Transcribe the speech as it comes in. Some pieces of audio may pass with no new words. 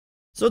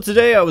So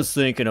today I was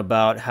thinking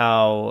about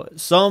how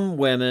some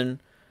women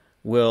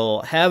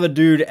will have a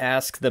dude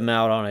ask them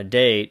out on a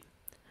date,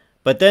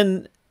 but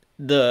then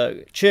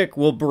the chick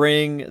will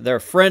bring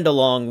their friend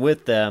along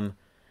with them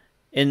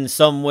in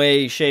some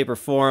way, shape, or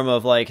form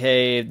of like,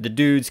 hey, the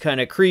dude's kind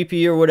of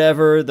creepy or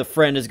whatever. The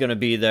friend is going to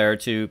be there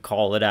to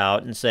call it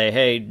out and say,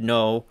 hey,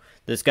 no,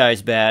 this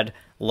guy's bad.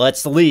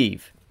 Let's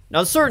leave.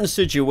 Now, certain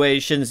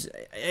situations,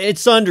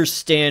 it's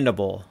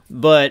understandable,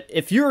 but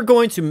if you're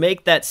going to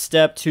make that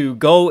step to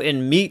go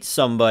and meet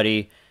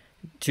somebody,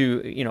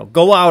 to,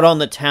 go out on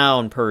the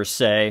town per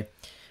se,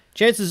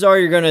 chances are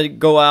you're going to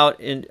go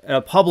out in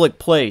a public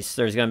place.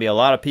 There's going to be a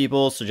lot of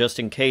people, so just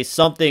in case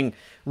something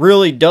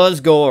really does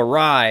go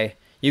awry,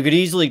 you could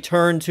easily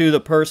turn to the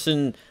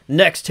person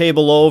next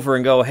table over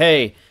and go,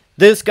 hey,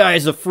 this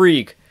guy's a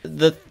freak.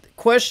 The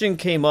question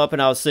came up, and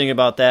I was thinking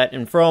about that,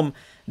 and from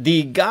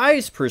the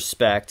guy's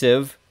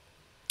perspective,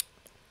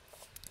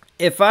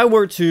 if I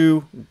were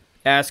to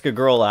ask a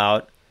girl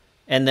out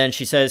and then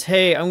she says,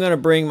 hey, I'm going to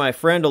bring my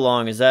friend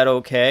along, is that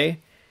okay?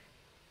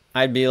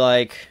 I'd be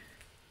like,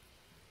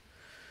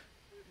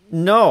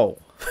 no.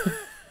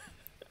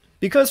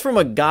 Because from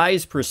a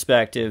guy's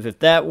perspective, if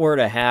that were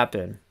to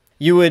happen,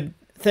 you would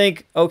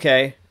think,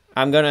 okay,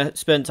 I'm going to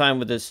spend time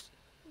with this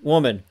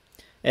woman,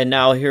 and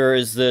now here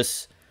is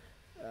this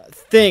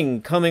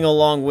thing coming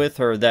along with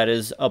her that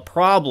is a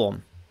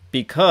problem,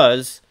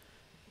 because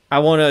I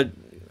want to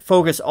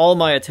focus all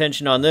my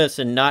attention on this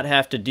and not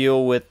have to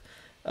deal with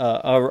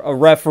a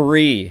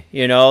referee.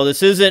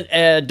 This isn't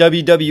a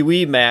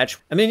WWE match.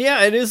 I mean,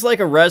 yeah, it is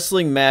like a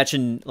wrestling match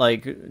in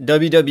like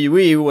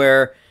WWE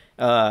where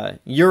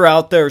you're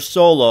out there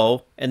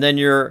solo and then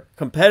your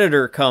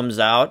competitor comes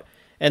out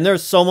and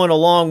there's someone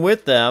along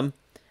with them,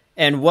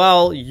 and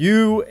while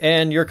you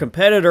and your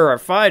competitor are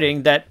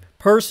fighting, that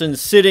person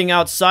sitting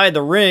outside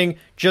the ring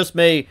just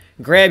may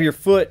grab your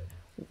foot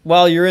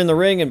while you're in the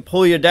ring and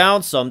pull you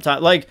down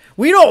sometime. Like,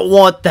 we don't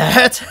want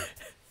that.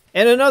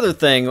 And another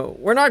thing,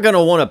 we're not going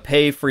to want to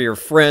pay for your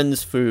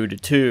friend's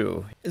food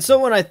too. And so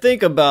when I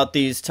think about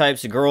these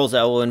types of girls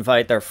that will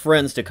invite their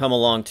friends to come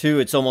along too,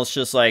 it's almost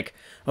just like,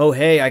 oh,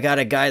 hey, I got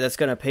a guy that's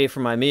going to pay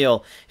for my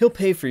meal. He'll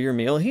pay for your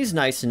meal. He's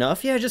nice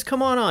enough. Yeah, just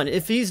come on.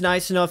 If he's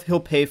nice enough, he'll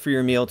pay for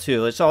your meal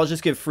too. Let's all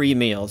just get free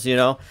meals,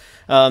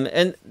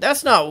 And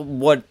that's not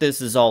what this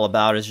is all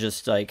about. It's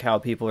just like how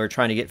people are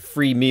trying to get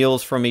free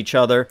meals from each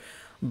other.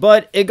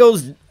 But it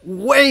goes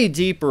way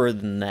deeper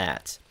than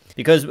that.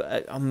 Because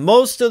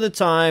most of the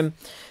time,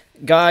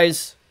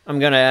 guys, I'm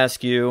going to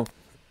ask you,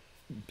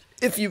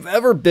 if you've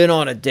ever been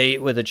on a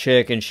date with a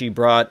chick and she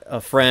brought a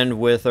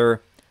friend with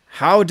her,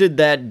 how did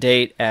that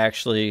date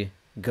actually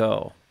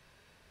go?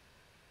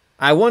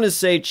 I want to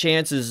say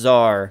chances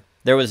are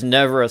there was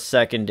never a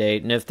second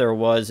date, and if there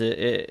was,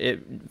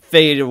 it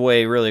faded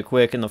away really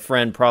quick, and the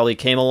friend probably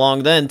came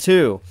along then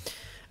too.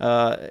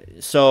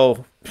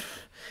 So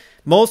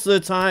most of the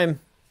time,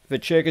 if a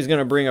chick is going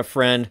to bring a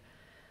friend,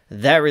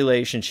 that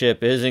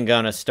relationship isn't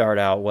going to start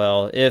out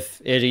well,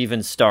 if it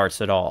even starts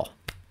at all.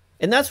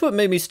 And that's what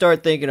made me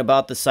start thinking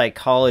about the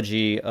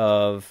psychology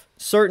of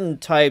certain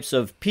types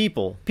of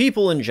people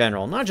in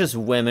general, not just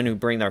women who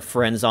bring their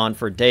friends on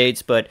for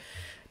dates, but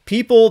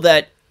people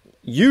that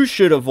you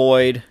should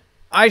avoid,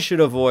 I should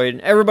avoid,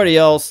 and everybody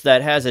else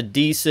that has a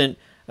decent,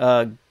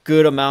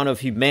 good amount of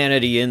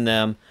humanity in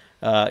them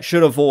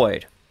should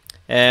avoid.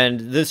 And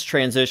this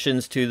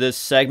transitions to this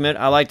segment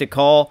I like to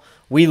call,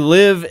 We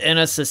Live in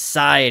a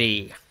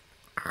Society.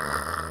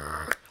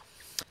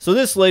 So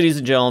this, ladies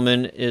and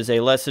gentlemen, is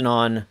a lesson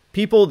on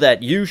people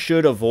that you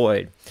should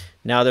avoid.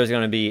 Now there's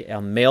going to be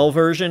a male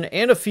version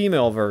and a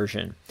female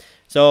version.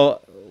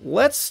 So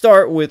let's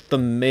start with the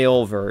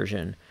male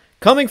version.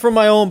 Coming from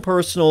my own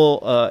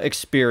personal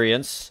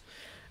experience,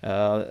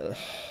 when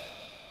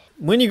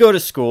you go to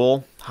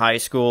school, high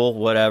school,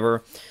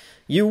 whatever,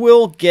 you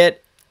will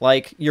get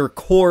like your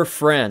core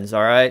friends,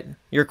 all right?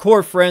 Your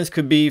core friends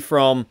could be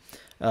from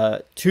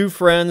 2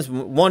 friends,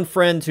 1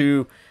 friend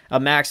to a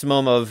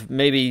maximum of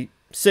maybe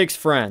 6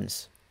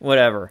 friends,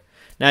 whatever.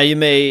 Now, you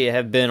may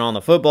have been on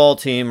the football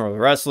team or the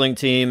wrestling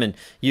team, and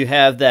you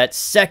have that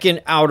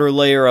second outer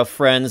layer of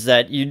friends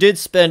that you did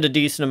spend a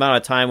decent amount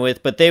of time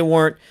with, but they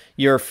weren't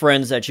your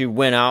friends that you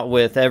went out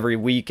with every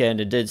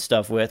weekend and did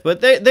stuff with. But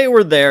they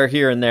were there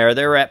here and there.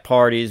 They were at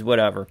parties,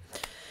 whatever.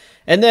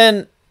 And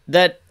then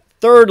that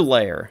third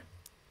layer.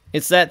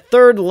 It's that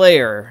third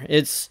layer.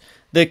 It's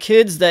the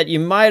kids that you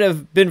might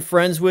have been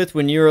friends with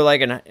when you were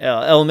like in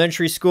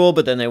elementary school,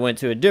 but then they went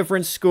to a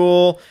different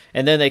school,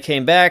 and then they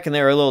came back and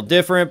they were a little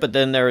different, but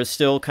then there was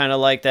still kind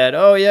of like that,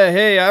 oh yeah,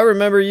 hey, I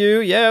remember you,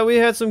 yeah, we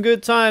had some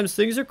good times,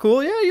 things are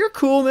cool, yeah, you're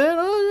cool, man,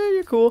 oh yeah,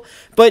 you're cool.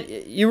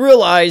 But you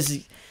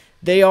realize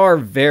they are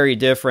very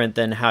different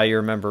than how you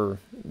remember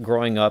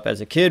growing up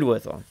as a kid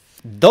with them.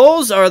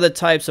 Those are the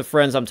types of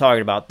friends I'm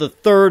talking about, the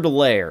third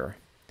layer.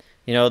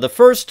 The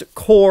first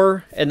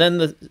core, and then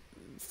the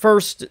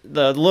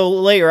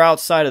little layer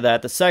outside of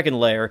that, the second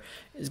layer,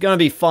 is going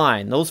to be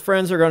fine. Those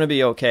friends are going to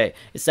be okay.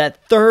 It's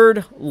that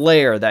third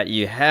layer that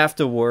you have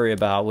to worry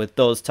about with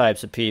those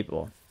types of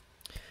people.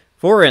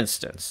 For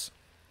instance,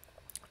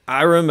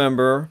 I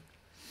remember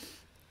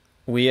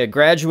we had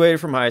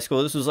graduated from high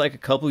school. This was like a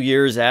couple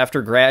years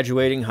after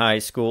graduating high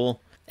school.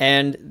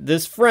 And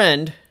this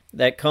friend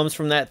that comes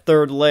from that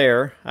third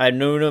layer, I'd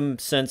known him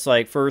since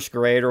like first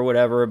grade or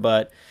whatever,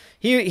 but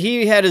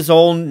he had his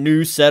own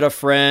new set of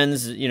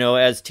friends, you know,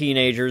 as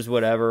teenagers,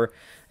 whatever.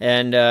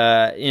 And,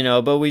 you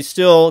know, but we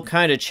still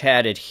kind of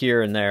chatted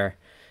here and there.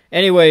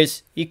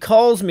 Anyways, he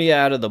calls me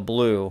out of the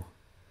blue.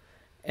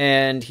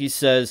 And he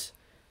says,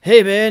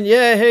 "Hey, man,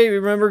 yeah, hey,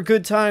 remember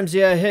good times?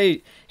 Yeah,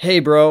 hey,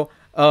 bro,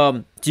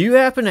 do you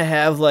happen to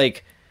have,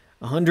 like,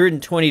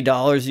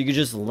 $120 you could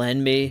just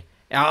lend me?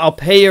 I'll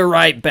pay you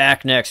right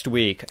back next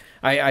week.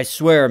 I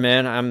swear,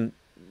 man, I'm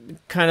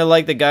kind of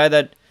like the guy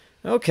that,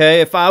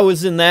 okay, if I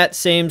was in that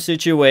same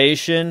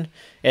situation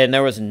and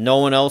there was no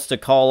one else to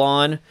call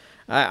on,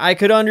 I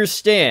could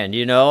understand,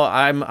 you know?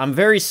 I'm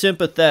very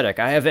sympathetic.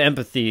 I have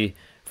empathy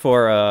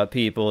for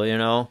people, you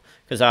know?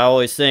 Because I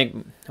always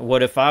think,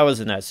 what if I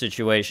was in that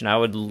situation? I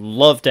would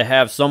love to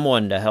have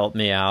someone to help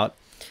me out.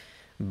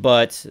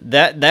 But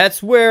that's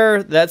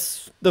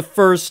the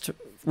first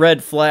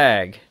red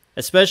flag,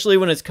 especially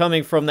when it's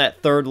coming from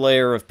that third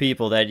layer of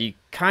people that you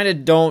kind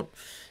of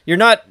you're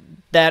not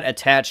that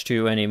attached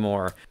to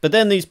anymore. But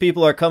then these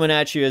people are coming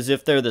at you as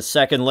if they're the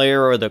second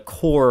layer or the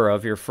core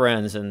of your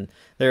friends, and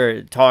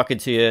they're talking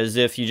to you as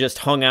if you just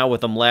hung out with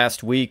them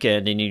last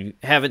weekend and you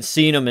haven't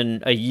seen them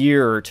in a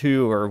year or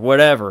two or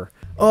whatever.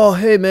 "Oh,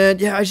 hey, man,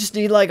 yeah, I just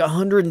need like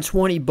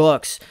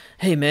 $120.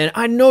 Hey, man,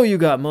 I know you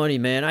got money,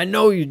 man. I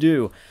know you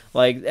do."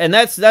 Like, and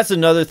that's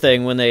another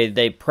thing when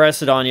they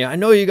press it on you. "I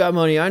know you got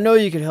money. I know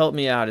you can help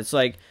me out." It's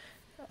like,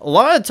 a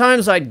lot of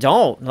times I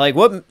don't. Like,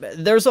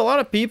 there's a lot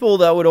of people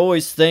that would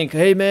always think,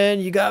 "Hey, man,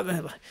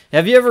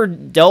 have you ever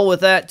dealt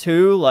with that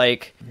too?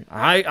 Like,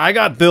 I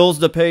got bills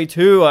to pay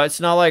too.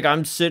 It's not like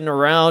I'm sitting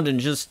around and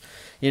just,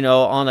 you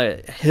know, on a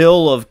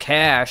hill of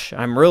cash.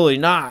 I'm really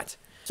not."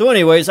 So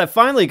anyways, I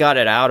finally got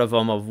it out of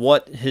him of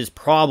what his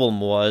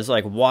problem was,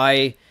 like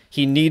why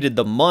he needed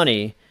the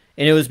money.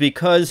 And it was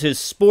because his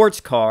sports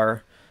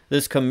car,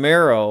 this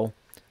Camaro,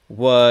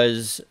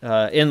 was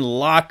in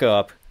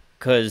lockup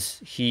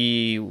because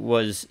he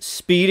was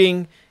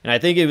speeding, and I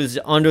think it was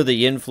under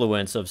the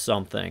influence of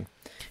something.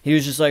 He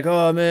was just like,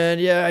 "Oh, man,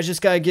 yeah, I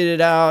just got to get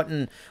it out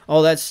and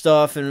all that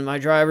stuff and my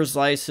driver's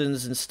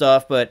license and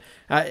stuff, but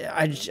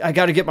I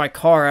got to get my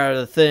car out of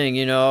the thing,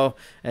 you know,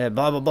 and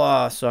blah, blah,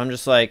 blah." So I'm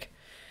just like,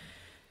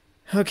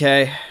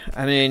 okay,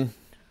 I mean,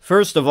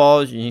 first of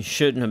all, you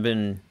shouldn't have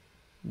been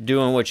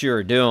doing what you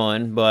were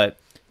doing, but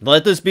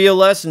let this be a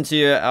lesson to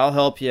you. I'll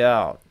help you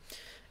out.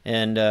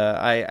 And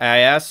I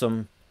asked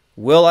him,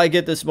 "Will I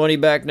get this money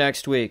back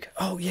next week?"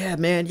 "Oh, yeah,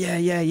 man,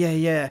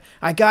 yeah.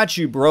 I got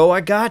you, bro,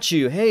 I got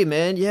you. Hey,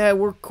 man, yeah,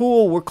 we're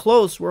cool, we're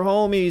close, we're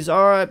homies,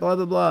 all right, blah,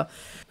 blah, blah."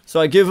 So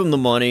I give him the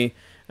money.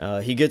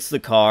 He gets the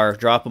car,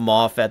 drop him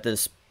off at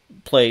this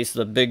place,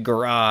 the big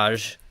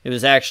garage. It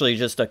was actually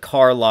just a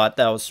car lot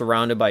that was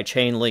surrounded by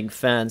chain link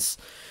fence.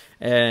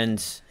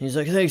 And he's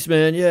like, "Thanks,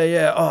 man.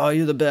 Yeah. Oh,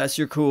 you're the best.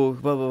 You're cool.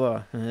 Blah,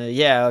 blah, blah."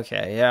 "Yeah,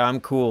 okay. Yeah,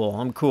 I'm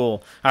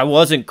cool. I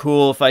wasn't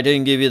cool if I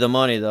didn't give you the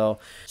money, though."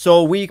 So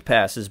a week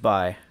passes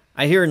by.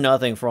 I hear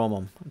nothing from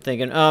him. I'm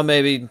thinking, oh,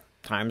 maybe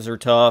times are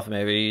tough.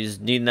 Maybe he's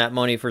needing that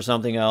money for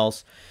something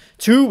else.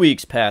 2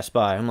 weeks pass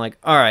by. I'm like,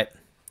 all right.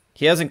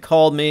 He hasn't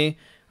called me.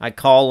 I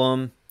call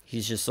him.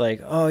 He's just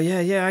like, "Oh,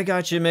 yeah, I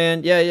got you,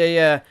 man.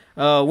 Yeah.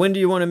 When do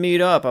you want to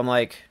meet up?" I'm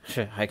like,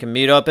 "I can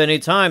meet up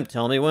anytime.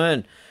 Tell me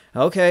when."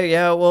 "Okay,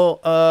 yeah,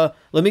 well,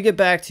 let me get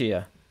back to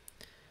you."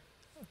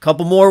 A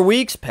couple more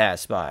weeks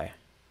pass by.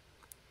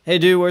 "Hey,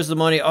 dude, where's the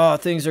money?" "Oh,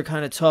 things are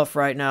kind of tough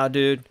right now,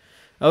 dude."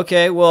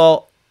 "Okay,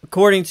 well,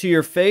 according to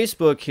your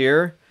Facebook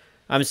here,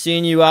 I'm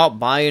seeing you out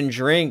buying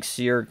drinks.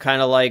 You're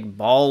kind of like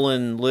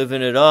balling,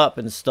 living it up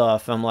and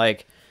stuff." I'm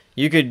like,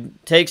 "You could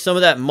take some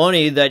of that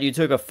money that you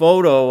took a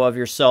photo of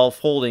yourself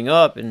holding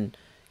up and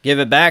give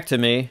it back to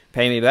me,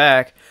 pay me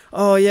back."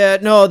 "Oh, yeah,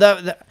 no,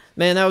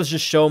 man, that was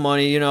just show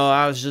money, you know,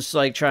 I was just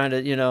like trying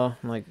to, you know."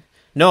 I'm like,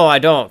 "No, I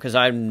don't, because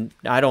I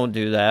don't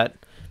do that."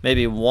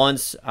 Maybe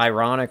once,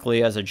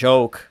 ironically, as a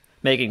joke,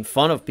 making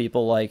fun of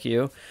people like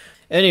you.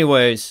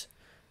 Anyways,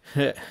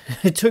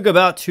 it took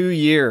about 2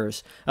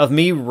 years of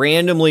me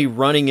randomly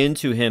running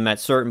into him at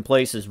certain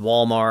places,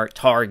 Walmart,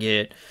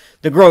 Target,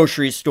 the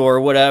grocery store,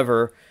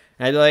 whatever.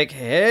 And I'd be like,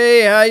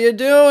 "Hey, how you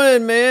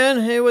doing, man?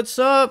 Hey, what's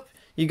up?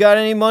 You got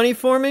any money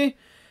for me?"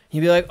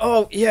 He'd be like,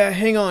 "Oh, yeah,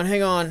 hang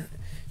on.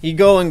 He'd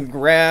go and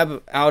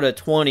grab out a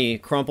 20,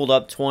 crumpled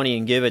up 20,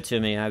 and give it to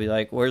me. I'd be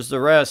like, "Where's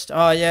the rest?"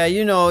 "Oh, yeah,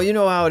 you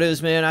know how it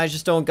is, man. I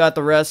just don't got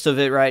the rest of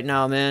it right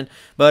now, man.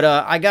 But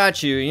I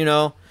got you, you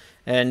know."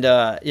 And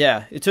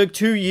yeah, it took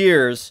 2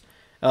 years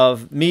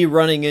of me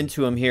running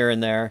into him here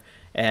and there,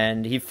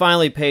 and he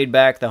finally paid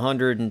back the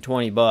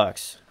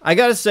 $120. I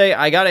gotta say,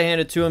 I gotta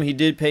hand it to him. He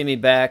did pay me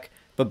back,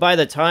 but by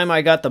the time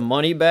I got the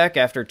money back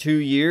after 2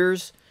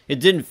 years, it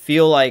didn't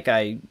feel like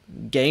I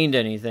gained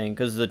anything,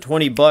 because the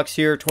 $20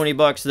 here,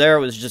 $20 there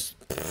was just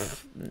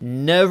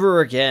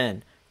never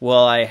again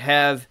will I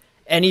have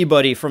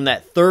anybody from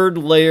that third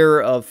layer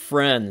of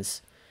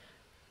friends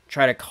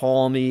try to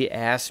call me,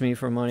 ask me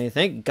for money.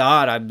 Thank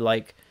God I'm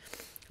like,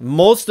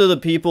 most of the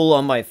people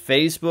on my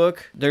Facebook,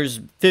 there's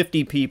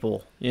 50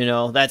 people, you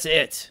know, that's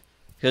it.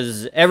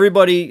 Because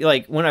everybody,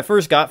 like, when I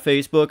first got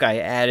Facebook, I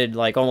added,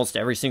 like, almost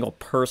every single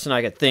person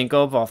I could think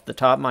of off the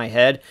top of my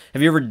head.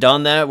 Have you ever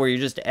done that, where you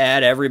just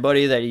add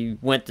everybody that you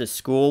went to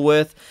school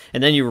with,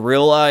 and then you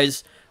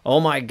realize,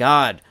 oh my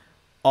God,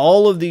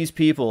 all of these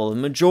people, the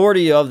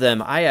majority of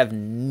them, I have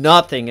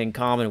nothing in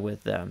common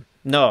with them.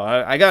 No,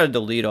 I got to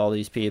delete all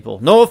these people.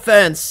 No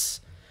offense,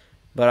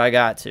 but I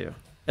got to.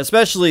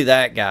 Especially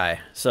that guy.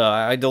 So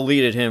I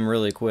deleted him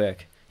really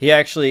quick. He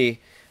actually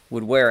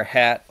would wear a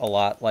hat a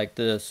lot like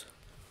this.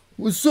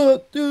 What's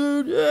up,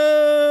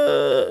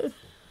 dude?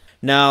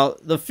 Now,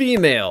 the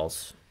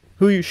females,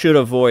 who you should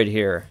avoid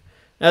here.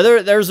 Now,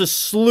 there's a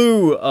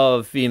slew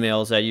of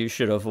females that you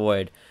should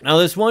avoid. Now,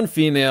 this one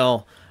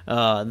female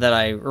that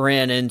I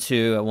ran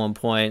into at one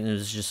point, and it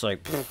was just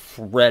like,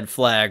 red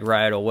flag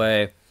right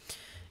away,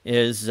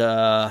 is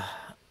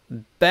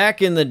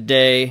back in the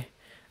day,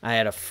 I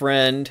had a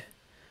friend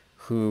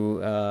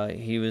who,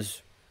 he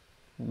was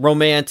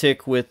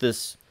romantic with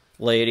this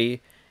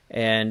lady,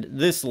 and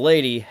this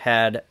lady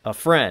had a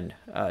friend,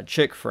 a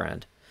chick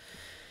friend.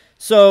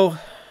 So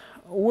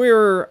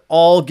we're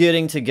all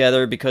getting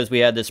together because we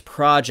had this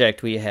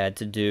project we had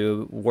to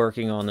do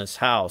working on this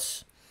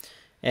house.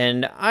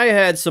 And I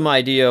had some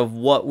idea of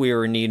what we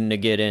were needing to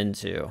get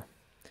into.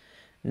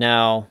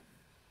 Now,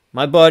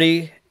 my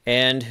buddy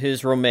and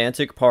his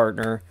romantic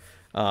partner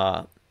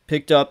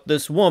picked up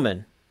this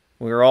woman.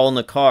 We were all in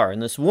the car,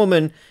 and this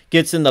woman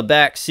gets in the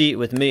back seat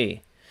with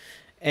me.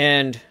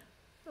 And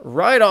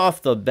right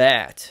off the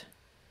bat,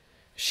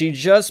 she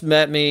just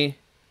met me,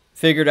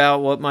 figured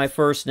out what my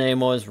first name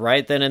was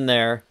right then and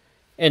there,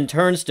 and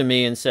turns to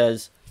me and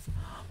says,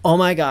 "Oh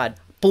my God,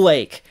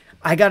 Blake,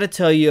 I got to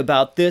tell you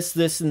about this,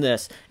 this, and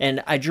this.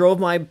 And I drove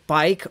my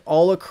bike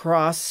all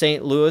across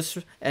St. Louis,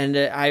 and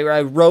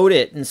I rode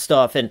it and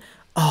stuff, and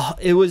oh,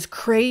 it was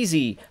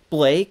crazy,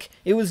 Blake.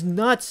 It was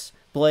nuts,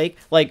 Blake."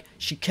 Like,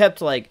 she kept,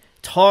 like,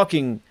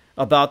 talking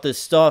about this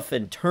stuff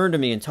and turned to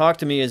me and talked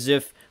to me as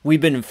if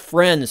we've been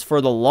friends for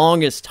the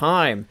longest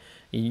time,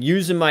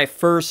 using my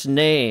first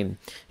name.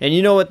 And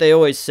you know what they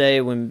always say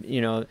when,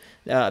 you know,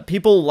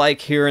 people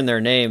like hearing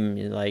their name.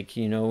 Like,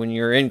 you know, when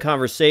you're in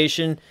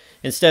conversation,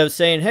 instead of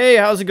saying, "Hey,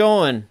 how's it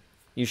going?"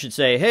 you should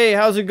say, "Hey,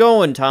 how's it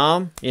going,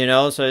 Tom?" You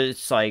know, so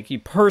it's like you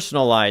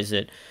personalize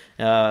it.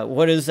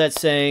 What is that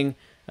saying?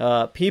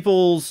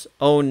 People's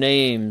own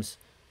names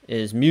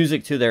is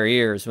music to their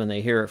ears when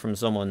they hear it from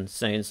someone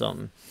saying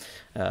something.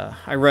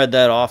 I read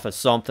that off of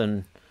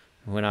something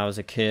when I was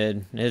a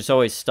kid. It's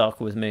always stuck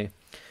with me.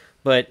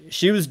 But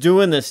she was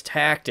doing this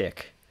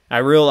tactic. I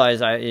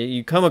realized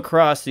you come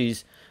across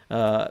these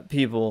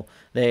people,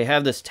 they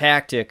have this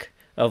tactic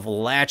of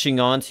latching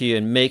onto you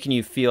and making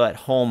you feel at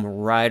home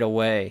right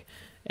away.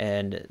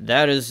 And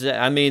that is,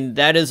 I mean,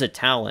 that is a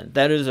talent.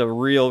 That is a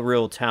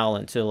real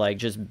talent, to like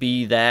just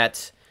be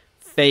that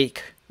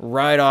fake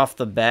right off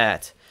the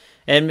bat.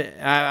 And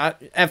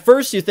at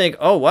first you think,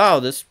 oh wow,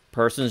 this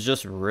person's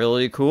just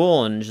really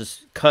cool and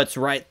just cuts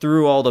right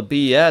through all the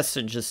BS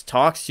and just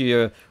talks to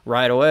you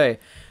right away.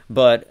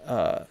 But,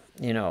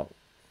 you know,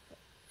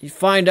 you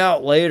find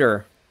out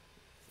later,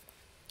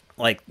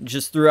 like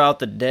just throughout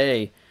the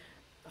day,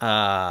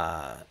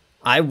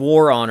 I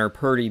wore on her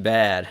pretty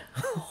bad.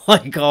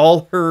 Like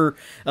all her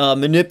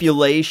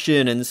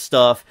manipulation and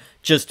stuff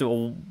just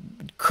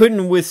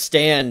couldn't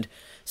withstand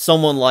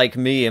someone like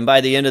me. And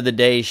by the end of the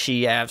day,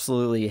 she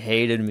absolutely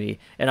hated me.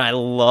 And I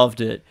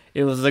loved it.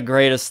 It was the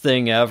greatest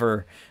thing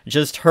ever.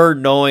 Just her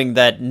knowing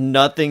that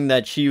nothing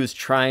that she was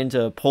trying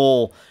to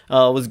pull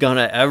was going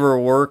to ever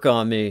work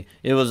on me.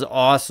 It was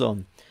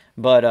awesome.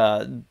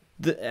 But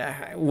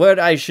what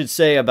I should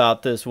say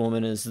about this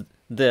woman is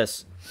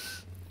this.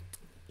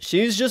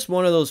 She's just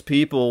one of those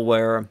people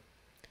where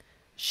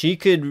she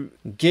could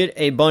get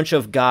a bunch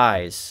of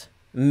guys,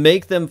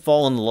 make them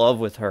fall in love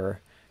with her,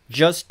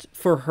 just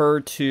for her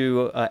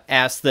to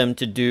ask them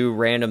to do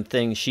random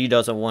things she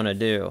doesn't want to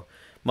do.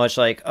 Much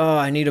like, oh,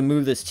 I need to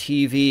move this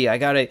TV.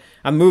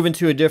 I'm moving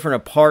to a different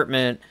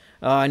apartment.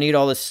 I need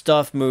all this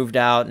stuff moved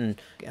out, and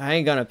I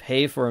ain't gonna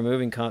pay for a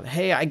moving company.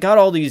 Hey, I got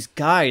all these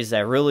guys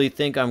that really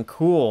think I'm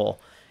cool,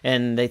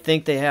 and they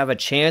think they have a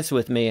chance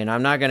with me, and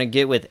I'm not gonna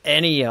get with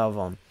any of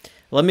them.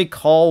 Let me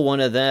call one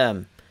of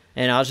them,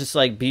 and I'll just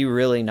like be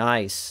really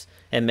nice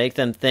and make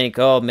them think,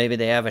 oh, maybe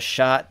they have a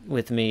shot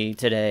with me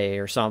today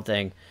or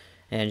something.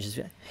 And just,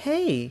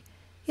 hey,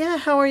 yeah,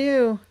 how are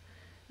you?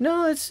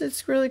 No,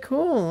 it's really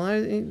cool.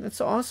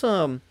 That's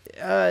awesome.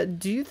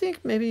 Do you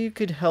think maybe you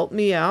could help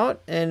me out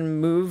and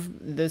move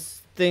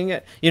this thing?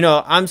 You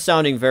know, I'm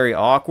sounding very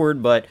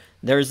awkward, but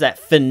there's that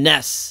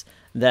finesse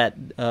that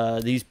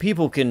these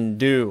people can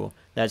do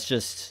that's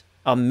just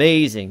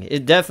amazing.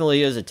 It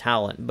definitely is a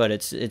talent, but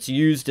it's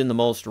used in the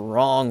most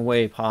wrong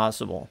way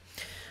possible.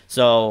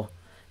 So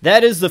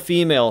that is the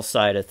female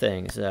side of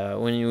things.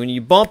 When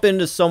you bump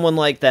into someone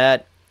like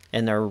that,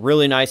 and they're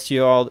really nice to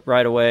you all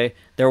right away,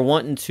 they're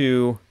wanting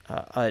to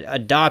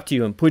adopt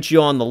you and put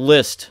you on the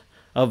list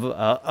of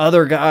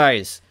other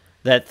guys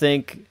that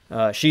think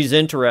she's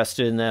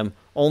interested in them,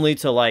 only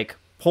to like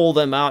pull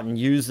them out and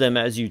use them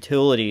as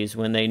utilities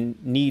when they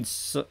need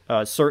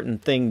a certain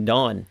thing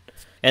done.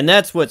 And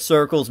that's what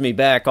circles me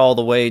back all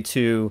the way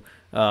to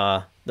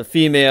the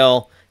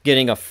female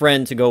getting a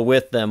friend to go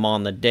with them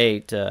on the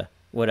date,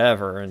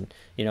 whatever, and,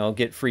 you know,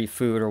 get free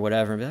food or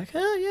whatever, and be like,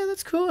 oh, yeah,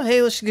 that's cool.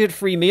 Hey, let's get a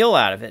free meal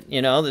out of it.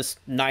 You know, this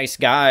nice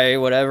guy,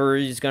 whatever,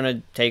 he's going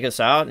to take us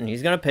out, and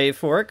he's going to pay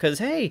for it, because,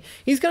 hey,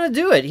 he's going to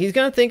do it. He's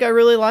going to think I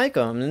really like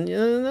him.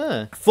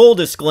 And, full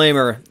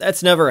disclaimer,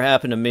 that's never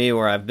happened to me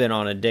where I've been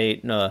on a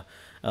date and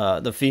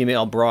the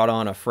female brought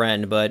on a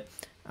friend, but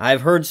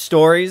I've heard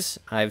stories,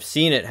 I've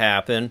seen it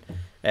happen,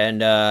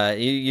 and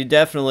you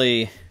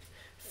definitely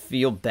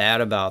feel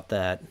bad about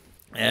that.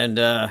 And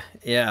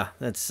yeah,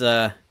 that's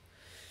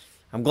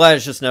I'm glad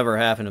it's just never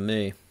happened to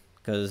me,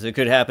 because it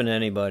could happen to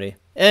anybody.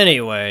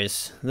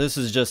 Anyways, this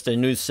is just a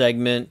new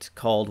segment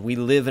called We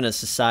Live in a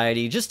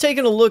Society, just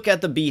taking a look at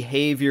the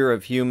behavior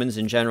of humans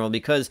in general,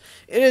 because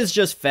it is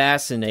just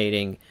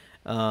fascinating,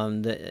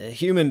 the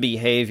human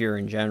behavior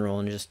in general,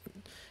 and just,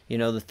 you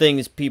know, the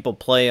things people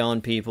play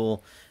on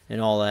people and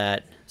all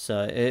that.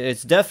 So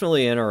it's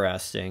definitely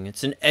interesting.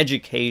 It's an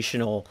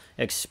educational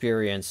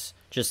experience,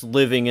 just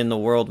living in the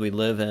world we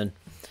live in.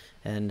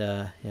 And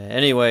yeah,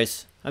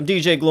 anyways, I'm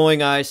DJ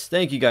Glowing Eyes.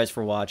 Thank you guys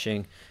for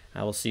watching.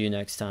 I will see you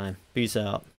next time. Peace out.